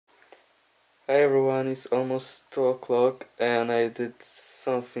Hi everyone, it's almost 2 o'clock and I did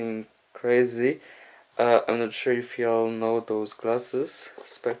something crazy. I'm not sure if y'all know those glasses,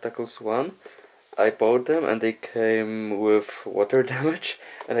 Spectacles 1. I bought them and they came with water damage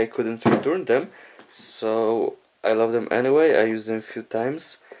and I couldn't return them. So I love them anyway. I used them a few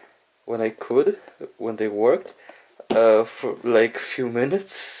times when I could, when they worked, for like few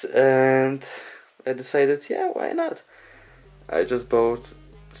minutes, and I decided, yeah, why not? I just bought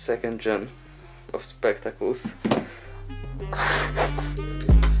second gen of spectacles.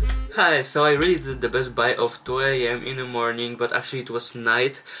 Hi, so I really did the best buy of 2 AM in the morning, but actually it was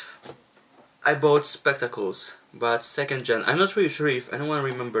night. I bought spectacles, but second gen. I'm not really sure if anyone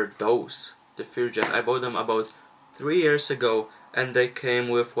remember those, the first gen. I bought them about 3 years ago and they came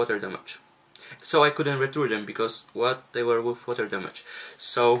with water damage. So I couldn't return them because they were with water damage.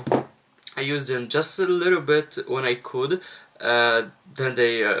 So I used them just a little bit when I could. Then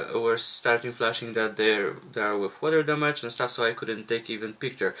they were starting flashing that they are with water damage and stuff, so I couldn't take even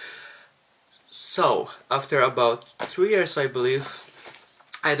picture. So after about 3 years, I believe,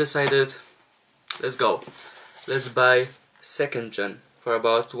 I decided, let's go. Let's buy second gen for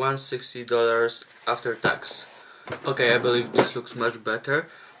about $160 after tax. Okay, I believe this looks much better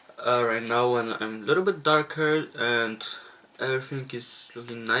right now when I'm a little bit darker and everything is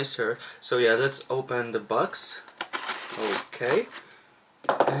looking nicer. So yeah, let's open the box. Okay,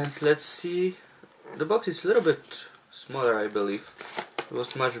 and let's see. The box is a little bit smaller, I believe. It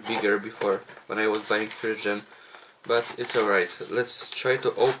was much bigger before when I was buying first gen, but it's alright. Let's try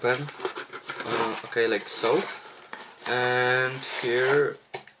to open. Okay, like so. And here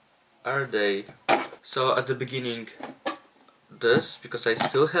are they. So at the beginning, this, because I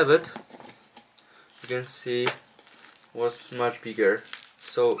still have it, you can see was much bigger.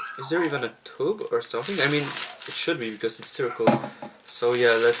 So is there even a tube or something? I mean, it should be because it's circle. So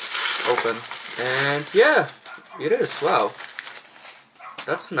yeah, let's open. And yeah, it is. Wow,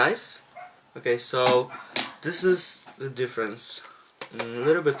 that's nice. Okay, so this is the difference. A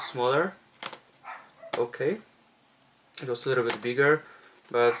little bit smaller. Okay, it was a little bit bigger,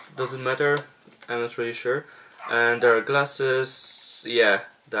 but doesn't matter. I'm not really sure. And there are glasses. Yeah,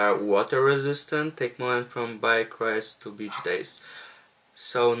 they are water resistant. Take moment from bike rides to beach days.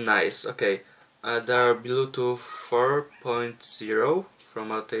 So nice. Okay, there are Bluetooth 4.0 from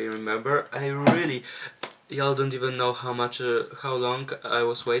what I remember. Y'all don't even know how long I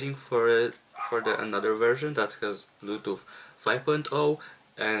was waiting for the another version that has Bluetooth 5.0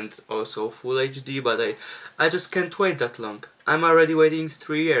 and also Full HD, but I just can't wait that long. I'm already waiting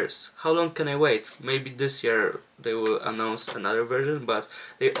 3 years. How long can I wait? Maybe this year they will announce another version, but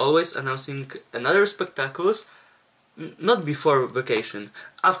they always announcing another spectacles. Not before vacation,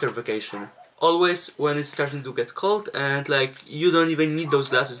 after vacation. Always when it's starting to get cold and like you don't even need those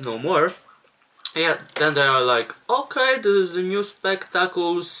glasses no more. Yeah, then they are like, okay, this is the new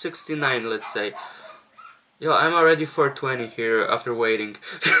Spectacles 69, let's say. Yo, I'm already 420 here after waiting.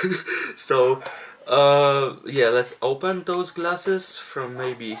 So, yeah, let's open those glasses from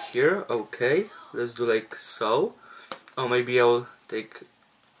maybe here. Okay, let's do like so. Oh, maybe I'll take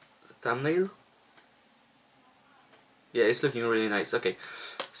the thumbnail. Yeah, it's looking really nice. Okay,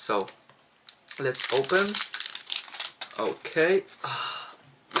 so let's open. Okay.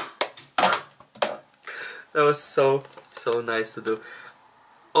 That was so nice to do.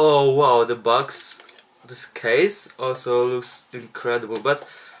 Oh wow, the box, this case also looks incredible, but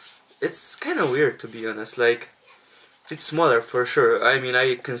it's kind of weird to be honest. Like, it's smaller for sure. I mean,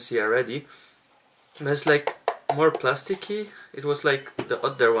 I can see already, but it's like more plasticky. It was like the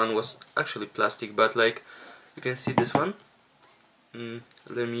other one was actually plastic, but like you can see this one.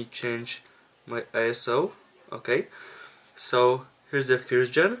 Let me change my ISO. Okay, so here's the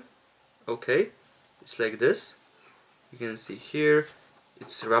first gen. Okay, it's like this. You can see here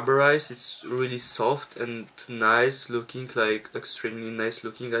it's rubberized. It's really soft and nice looking, like extremely nice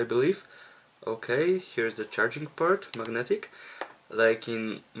looking, I believe. Okay, here's the charging port, magnetic, like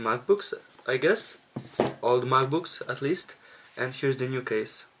in MacBooks, I guess, old MacBooks at least. And here's the new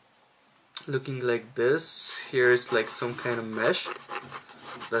case, looking like this. Here's like some kind of mesh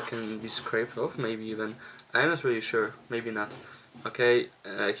that can be scraped off, maybe even. I'm not really sure, maybe not. Okay,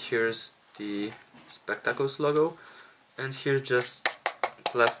 here's the Spectacles logo, and here's just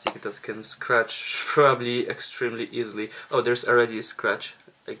plastic that can scratch probably extremely easily. Oh, there's already a scratch,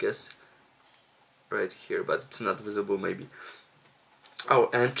 I guess, right here, but it's not visible maybe. Oh,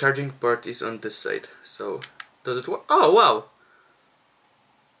 and charging port is on this side. So, does it work? Oh, wow!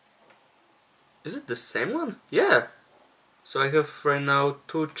 Is it the same one? Yeah! So I have right now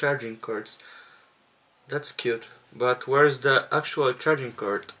 2 charging cords. That's cute. But where's the actual charging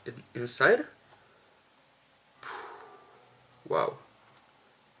cord? Inside? Wow.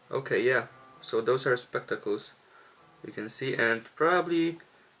 Okay, yeah. So those are spectacles. You can see, and probably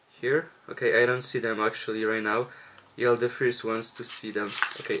here. Okay, I don't see them actually right now. You're the first ones to see them.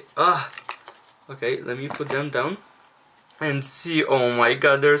 Okay. Okay, let me put them down and see. Oh my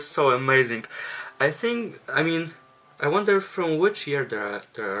god, they're so amazing. I mean, I wonder from which year there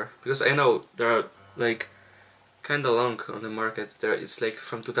are, because I know there are like kind of long on the market. It's like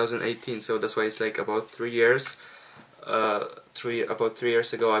from 2018, so that's why it's like about 3 years. About 3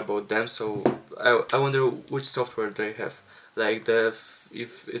 years ago I bought them, so I wonder which software they have. Like if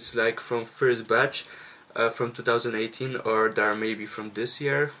it's like from first batch, from 2018, or they're maybe from this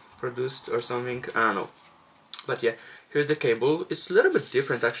year produced or something. I don't know. But yeah, here's the cable. It's a little bit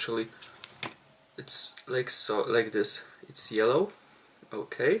different actually. It's like this. It's yellow.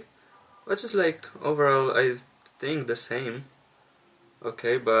 Okay, but it's like overall I think the same.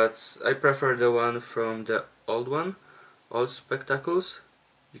 Okay, but I prefer the one from the old spectacles,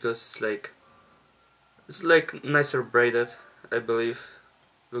 because it's like nicer braided, I believe.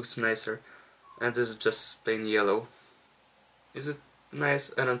 Looks nicer. And this is just plain yellow. Is it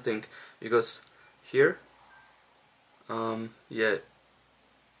nice? I don't think, because here, yeah,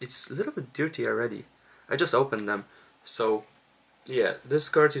 it's a little bit dirty already. I just opened them, so yeah, this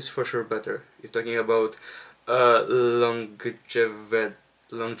card is for sure better. If talking about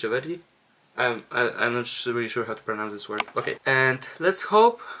longevity. I'm not really sure how to pronounce this word. Okay, and let's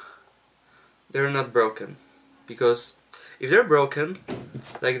hope they're not broken, because if they're broken,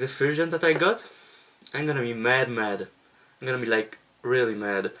 like the version that I got, I'm gonna be mad. I'm gonna be like really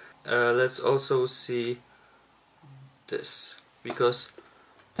mad. Let's also see this, because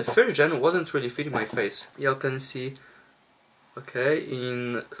the first gen wasn't really fitting my face. Y'all can see, okay,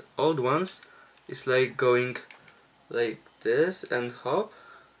 in old ones it's like going like this and hop,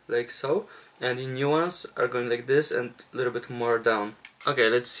 like so, and the new ones are going like this and a little bit more down. Okay,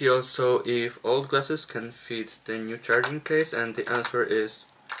 let's see also if old glasses can fit the new charging case, and the answer is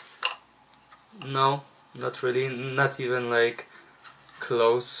no, not really, not even like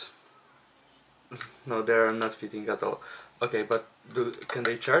close. No, they are not fitting at all. Okay, but can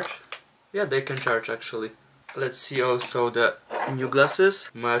they charge? Yeah, they can charge actually. Let's see also the new glasses.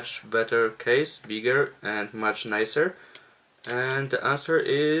 Much better case, bigger and much nicer. And the answer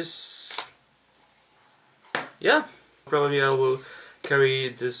is yeah. Probably I will carry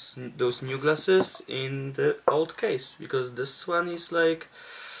those new glasses in the old case, because this one is like,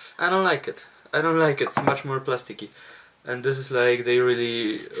 I don't like it. It's much more plasticky. And this is like, they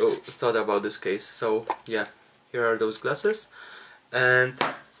really thought about this case. So yeah, here are those glasses, and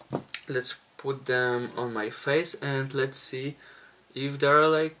let's put them on my face and let's see if they are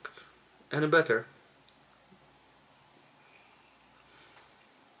like any better.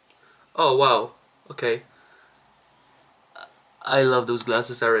 Oh wow, okay. I love those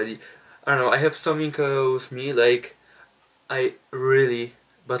glasses already. I don't know, I have something with me, like I really,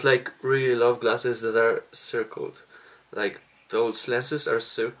 but like really love glasses that are circled. Like those lenses are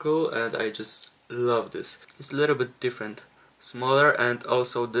circle, and I just love this. It's a little bit different, smaller, and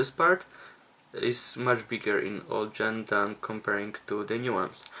also this part is much bigger in old gen than comparing to the new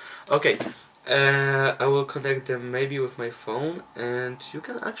ones. Okay, I will connect them maybe with my phone, and you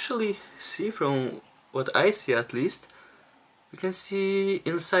can actually see, from what I see at least, you can see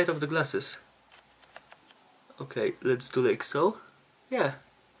inside of the glasses. Okay, let's do like so. Yeah.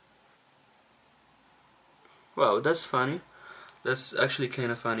 Wow, that's funny. That's actually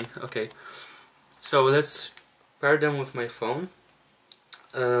kind of funny. Okay, so let's pair them with my phone.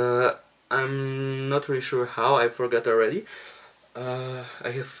 I'm not really sure how, I forgot already. I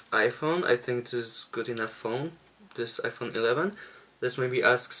have iPhone, I think this is good enough phone, this iPhone 11. Let's maybe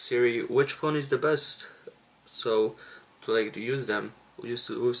ask Siri which phone is the best, so to like use them, use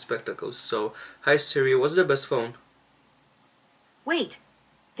with spectacles. So, hi Siri, what's the best phone? Wait,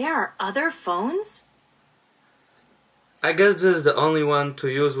 there are other phones? I guess this is the only one to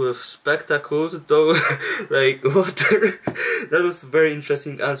use with spectacles, though. Like, what? That was a very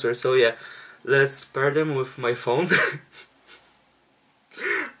interesting answer. So yeah, let's pair them with my phone.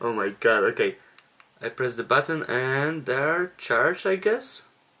 Oh my god, okay. I press the button and they're charged, I guess.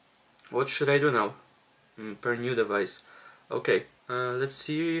 What should I do now? Per new device. Okay, let's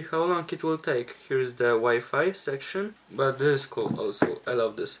see how long it will take. Here's the Wi-Fi section, but this is cool also. I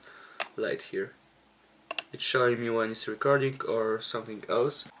love this light here. It's showing me when it's recording or something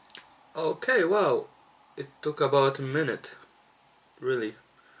else. Okay, wow, it took about a minute, really.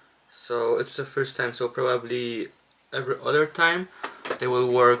 So it's the first time, so probably every other time they will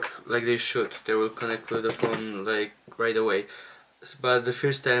work like they should. They will connect with the phone like right away. but the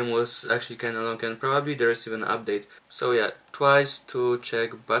first time was actually kind of long, and probably there is even an update. So yeah, twice to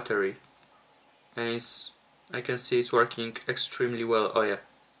check battery, and I can see it's working extremely well. Oh yeah,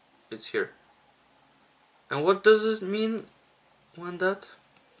 it's here. And what does this mean? When that?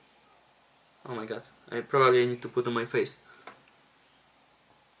 Oh my god, I probably need to put on my face.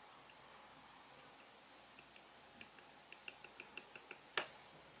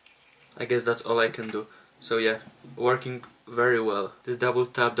 I guess that's all I can do. So yeah, working very well. This double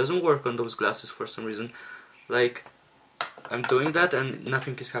tap doesn't work on those glasses for some reason. Like, I'm doing that and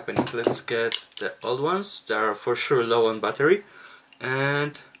nothing is happening. Let's get the old ones. They are for sure low on battery,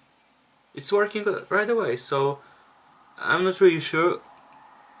 and it's working right away. So I'm not really sure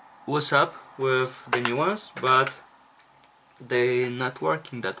what's up with the new ones, but they're not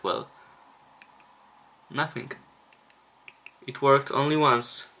working that well. Nothing. It worked only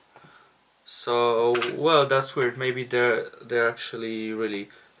once. So, well, that's weird. Maybe they're actually really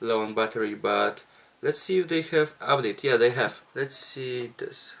low on battery, but let's see if they have update. Yeah, they have. Let's see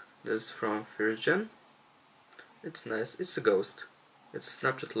this. This is from first gen. It's nice. It's a ghost. It's a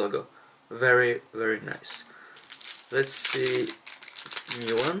Snapchat logo. Very, very nice. Let's see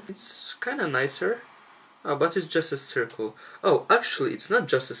new one. It's kind of nicer. Oh, but it's just a circle. Oh, actually, it's not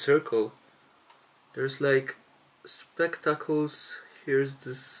just a circle. There's like spectacles. Here's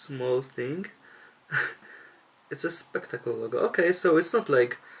this small thing. It's a spectacle logo. Okay, so it's not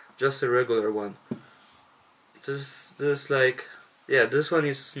like just a regular one. This like, yeah, this one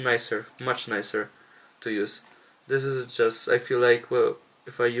is nicer, much nicer to use. This is just, I feel like, well,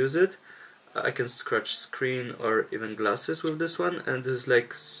 if I use it, I can scratch screen or even glasses with this one, and this is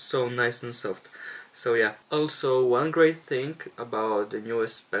like so nice and soft. So yeah. Also, one great thing about the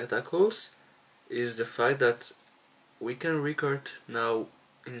newest spectacles is the fact that we can record now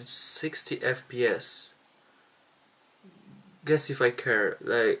in 60 FPS. Guess if I care.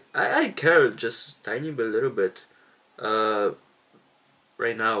 Like, I care just tiny bit, little bit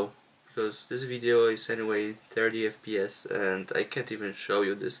right now, because this video is anyway 30 FPS and I can't even show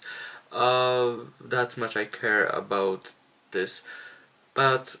you this. That much I care about this.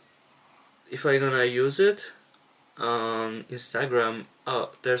 But if I'm gonna use it on Instagram,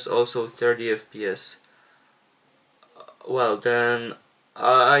 there's also 30 FPS. Well, then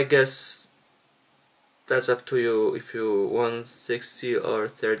I guess that's up to you if you want 60 or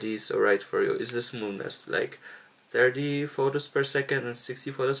 30 is alright for you. Is the smoothness, like 30 photos per second and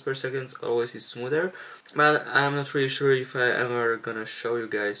 60 photos per second always is smoother. But I'm not really sure if I ever gonna show you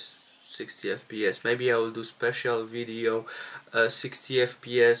guys 60 FPS. Maybe I will do special video 60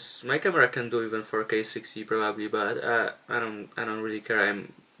 FPS. My camera can do even 4K 60 probably, but I don't really care.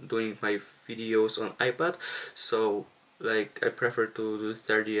 I'm doing my videos on iPad, so like I prefer to do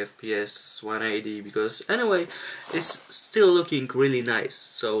 30 FPS 180 because anyway it's still looking really nice.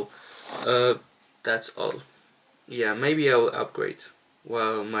 So that's all. Yeah, maybe I will upgrade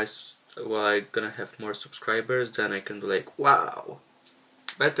while I'm gonna have more subscribers. Then I can do like, wow,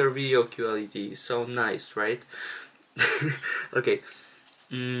 better video quality, so nice, right? Okay.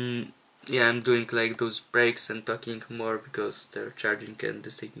 Yeah, I'm doing like those breaks and talking more because they're charging and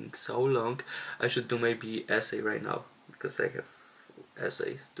it's taking so long. I should do maybe essay right now because I have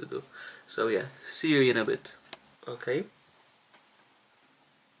essay to do. So yeah, see you in a bit. Okay.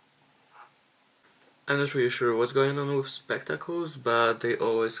 I'm not really sure what's going on with spectacles, but they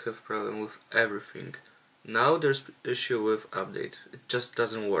always have problem with everything. Now there's issue with update. It just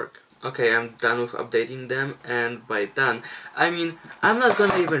doesn't work. Okay, I'm done with updating them, and by done, I mean I'm not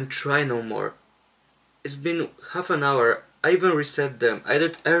gonna even try no more. It's been half an hour. I even reset them. I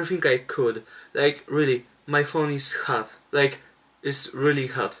did everything I could. Like really, my phone is hot. Like it's really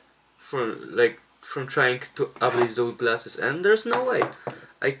hot from trying to update those glasses, and there's no way.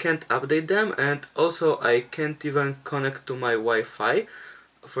 I can't update them, and also I can't even connect to my Wi-Fi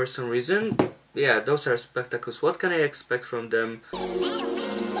for some reason. Yeah, those are spectacles. What can I expect from them?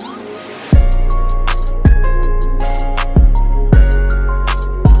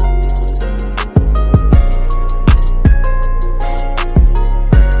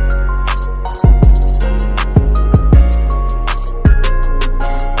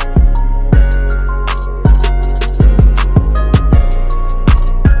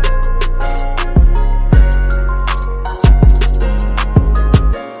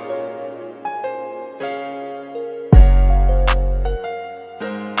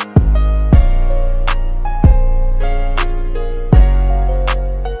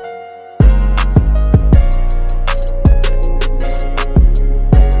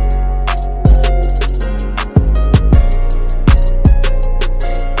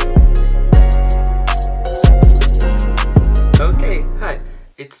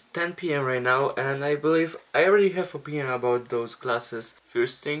 It's 10 p.m. right now, and I believe I already have opinion about those glasses.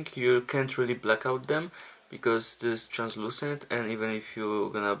 First thing, you can't really black out them because this is translucent, and even if you're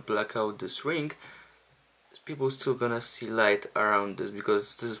gonna black out this ring, people still gonna see light around this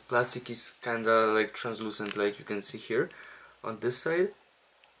because this plastic is kinda like translucent, like you can see here on this side.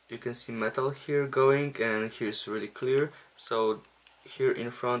 You can see metal here going, and here's really clear. So here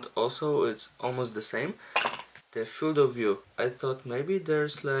in front also it's almost the same. The field of view, I thought maybe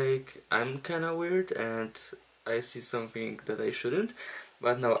there's like, I'm kinda weird and I see something that I shouldn't,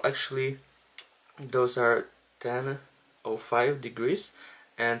 but no, actually those are 10.05 degrees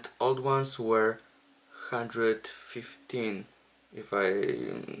and old ones were 115, if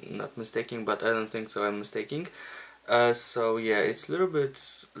I'm not mistaken, but I don't think so, I'm mistaken. So yeah, it's a little bit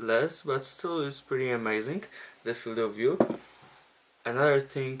less, but still it's pretty amazing, the field of view. Another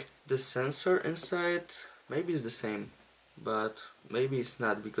thing, the sensor inside maybe it's the same, but maybe it's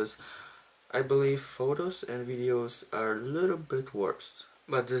not, because I believe photos and videos are a little bit worse.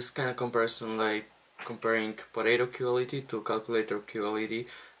 But this kind of comparison, like comparing potato quality to calculator quality,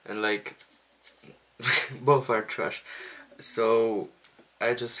 and like both are trash. So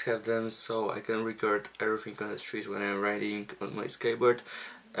I just have them so I can record everything on the street when I'm riding on my skateboard,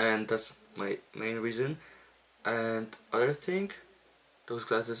 and that's my main reason. And other thing, those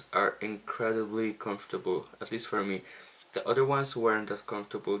glasses are incredibly comfortable, at least for me. The other ones weren't that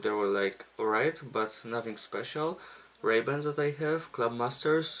comfortable, they were like alright, but nothing special. Ray-Bans that I have, Club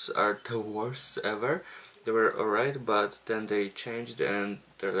Masters, are the worst ever. They were alright, but then they changed and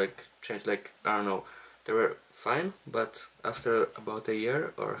they're like, changed like, I don't know, they were fine, but after about a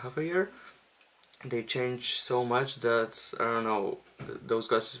year or half a year, they changed so much that, I don't know, those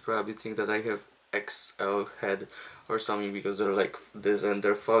glasses probably think that I have XL head or something, because they're like this and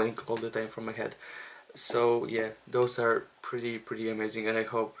they're falling all the time from my head. So yeah, those are pretty amazing, and I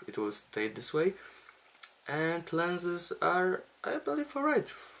hope it will stay this way. And lenses are, I believe, alright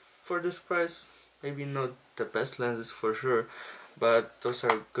for this price. Maybe not the best lenses for sure, but those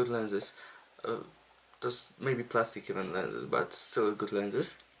are good lenses. Those maybe plastic even lenses, but still good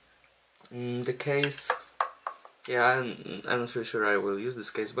lenses. The case, yeah, I'm not really sure I will use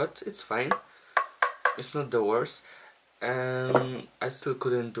this case, but it's fine. It's not the worst. I still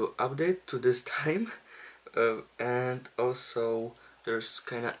couldn't do update to this time, and also there's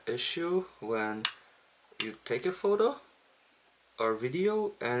kinda issue when you take a photo or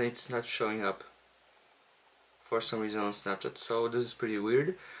video and it's not showing up for some reason on Snapchat, so this is pretty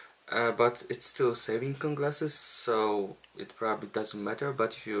weird. But it's still saving on glasses, so it probably doesn't matter.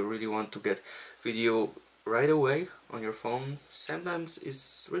 But if you really want to get video right away on your phone, sometimes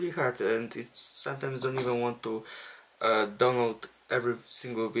it's really hard, and it's sometimes don't even want to download every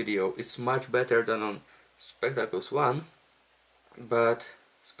single video. It's much better than on Spectacles One, but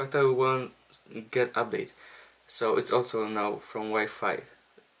Spectacle One get update, so it's also now from Wi-Fi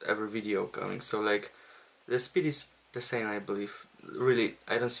every video coming, so like the speed is the same, I believe. Really,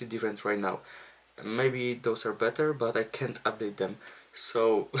 I don't see difference right now. Maybe those are better, but I can't update them,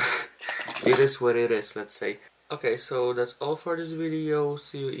 so it is what it is, let's say. Okay, so that's all for this video.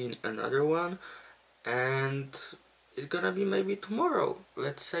 See you in another one, and it's gonna be maybe tomorrow.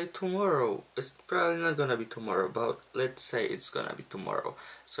 Let's say tomorrow. It's probably not gonna be tomorrow, but let's say it's gonna be tomorrow.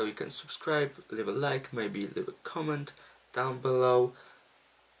 So you can subscribe, leave a like, maybe leave a comment down below,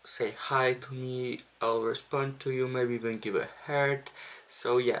 say hi to me, I'll respond to you, maybe even give a heart.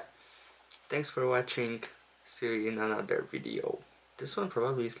 So yeah, thanks for watching. See you in another video. This one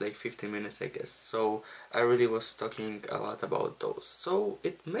probably is like 15 minutes, I guess, so I really was talking a lot about those, so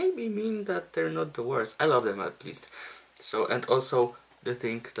it maybe mean that they're not the worst. I love them at least. So, and also the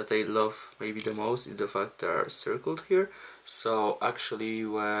thing that I love maybe the most is the fact they are circled here, so actually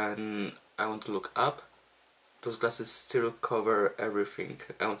when I want to look up, those glasses still cover everything.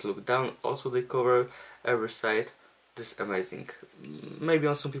 I want to look down, also they cover every side. This is amazing. Maybe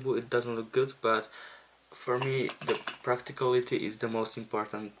on some people it doesn't look good, but for me the practicality is the most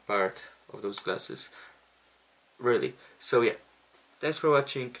important part of those glasses, really. So yeah, thanks for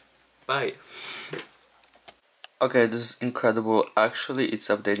watching, bye. Okay, this is incredible. Actually it's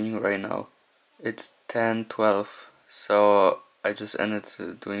updating right now. It's 10:12, so I just ended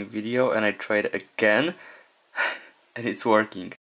doing video and I tried again and it's working.